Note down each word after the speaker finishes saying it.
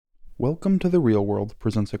Welcome to the Real World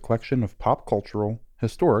presents a collection of pop cultural,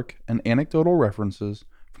 historic, and anecdotal references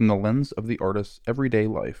from the lens of the artist's everyday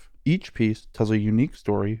life. Each piece tells a unique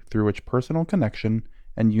story through which personal connection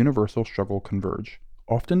and universal struggle converge,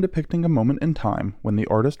 often depicting a moment in time when the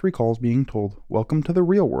artist recalls being told, "Welcome to the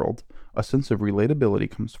real world." A sense of relatability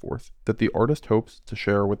comes forth that the artist hopes to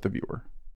share with the viewer.